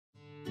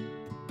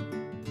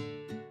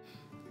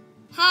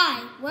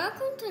Hi,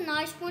 welcome to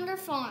NISWANDER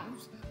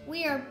Farms.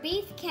 We are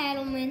beef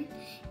cattlemen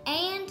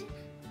and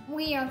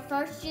we are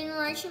first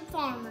generation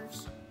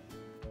farmers.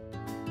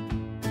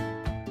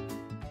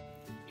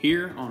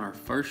 Here on our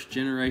first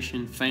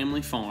generation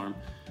family farm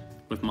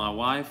with my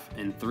wife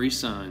and 3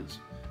 sons,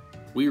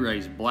 we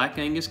raise Black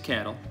Angus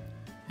cattle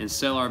and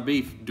sell our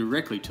beef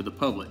directly to the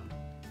public.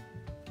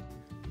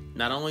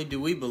 Not only do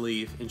we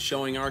believe in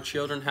showing our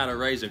children how to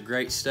raise a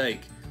great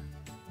steak,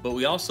 but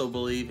we also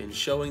believe in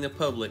showing the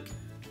public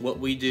what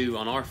we do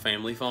on our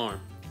family farm.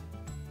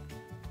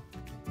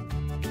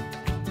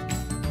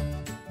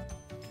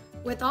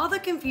 With all the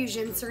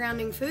confusion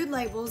surrounding food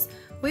labels,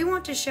 we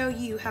want to show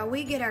you how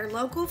we get our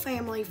local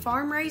family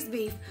farm-raised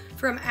beef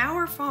from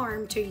our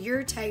farm to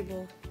your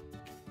table.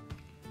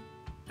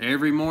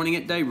 Every morning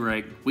at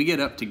daybreak, we get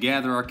up to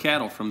gather our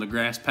cattle from the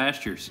grass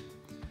pastures.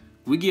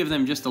 We give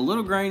them just a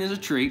little grain as a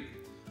treat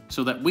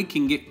so that we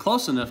can get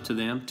close enough to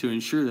them to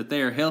ensure that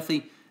they are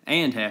healthy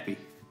and happy.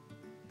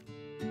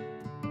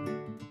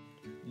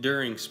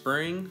 During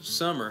spring,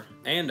 summer,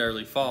 and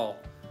early fall,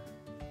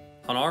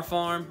 on our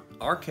farm,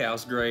 our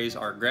cows graze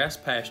our grass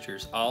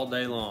pastures all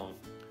day long.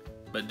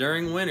 But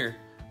during winter,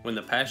 when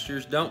the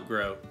pastures don't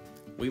grow,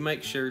 we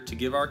make sure to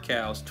give our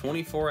cows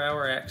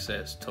 24-hour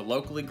access to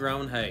locally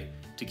grown hay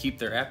to keep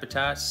their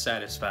appetites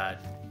satisfied.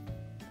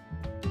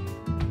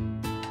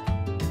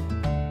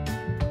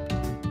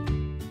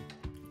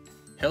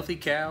 Healthy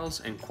cows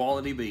and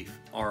quality beef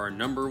are our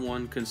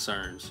 #1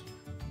 concerns.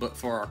 But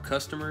for our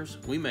customers,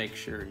 we make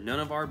sure none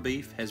of our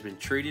beef has been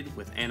treated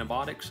with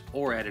antibiotics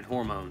or added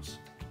hormones.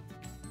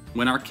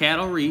 When our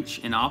cattle reach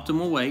an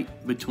optimal weight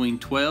between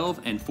 12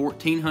 and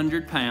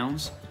 1,400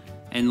 pounds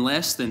and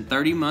less than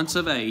 30 months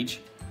of age,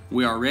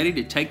 we are ready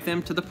to take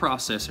them to the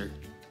processor.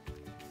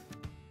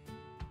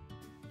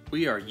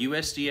 We are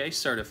USDA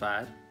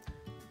certified,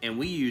 and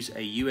we use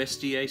a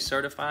USDA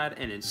certified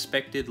and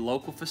inspected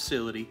local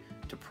facility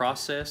to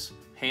process,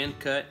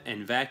 hand cut,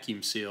 and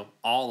vacuum seal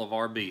all of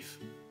our beef.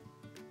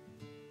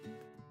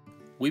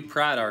 We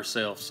pride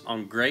ourselves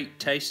on great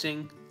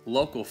tasting,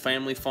 local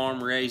family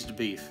farm raised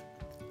beef.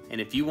 And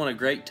if you want a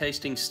great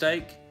tasting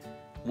steak,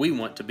 we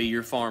want to be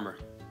your farmer.